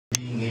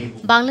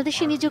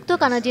বাংলাদেশে নিযুক্ত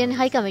Canadian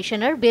high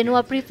commissioner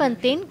বেনোয়া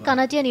প্রিফন্টেইন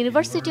Canadian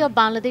university of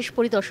Bangladesh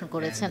পরিদর্শন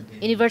করেছেন।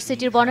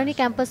 ইউনিভার্সিটির বনানী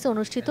ক্যাম্পাসে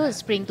অনুষ্ঠিত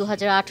স্প্রিং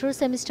 2018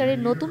 সেমিস্টারের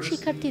নতুন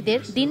শিক্ষার্থীদের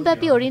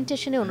দিনব্যাপী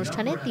ওরিয়েন্টেশনে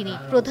অনুষ্ঠানে তিনি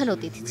প্রধান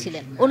অতিথি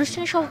ছিলেন।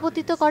 অনুষ্ঠানে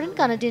সভাপতিত্ব করেন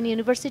কানাডিয়ান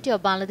ইউনিভার্সিটি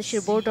অব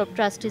বাংলাদেশের board of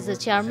ট্রাস্টিজের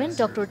chairman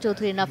doctor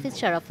Chowdhury Nafiz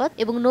সারাফাত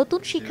এবং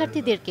নতুন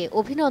শিক্ষার্থীদেরকে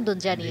অভিনন্দন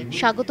জানিয়ে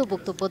স্বাগত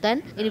বক্তব্য দেন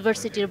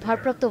ইউনিভার্সিটির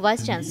ভারপ্রাপ্ত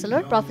vice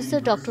chancellor professor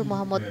doctor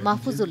Mohammad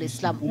Mahfuzul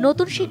ইসলাম।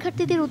 নতুন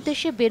শিক্ষার্থীদের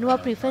উদ্দেশ্যে বেনোয়া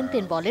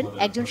প্রিফন্টেইন বলেন,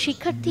 একজন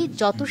শিক্ষার্থী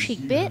যত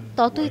শিখবে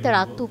ততই তার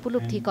আত্ম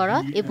উপলব্ধি করা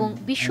এবং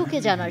বিশ্বকে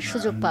জানার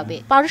সুযোগ পাবে।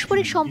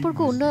 পারস্পরিক সম্পর্ক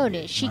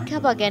উন্নয়নে শিক্ষা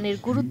বা জ্ঞানের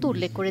গুরুত্ব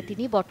উল্লেখ করে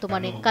তিনি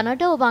বর্তমানে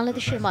কানাডা ও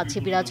বাংলাদেশের মাঝে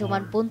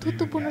বিরাজমান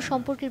বন্ধুত্বপূর্ণ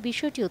সম্পর্কের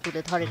বিষয়টিও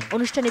তুলে ধরেন।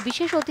 অনুষ্ঠানে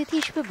বিশেষ অতিথি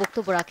হিসেবে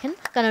বক্তব্য রাখেন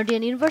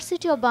কানাডিয়ান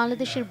ইউনিভার্সিটি অব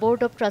বাংলাদেশের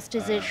বোর্ড অব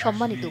ট্রাস্টিজের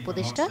সম্মানিত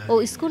উপদেষ্টা ও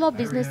স্কুল অব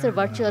বিজনেসের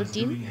virtual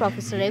dean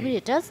professor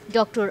emeritus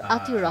doctor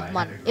Atiur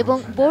Rahman এবং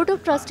বোর্ড অব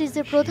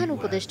ট্রাস্টিজের প্রধান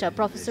উপদেষ্টা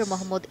প্রফেসর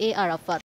মোহাম্মদ A আরাফাত।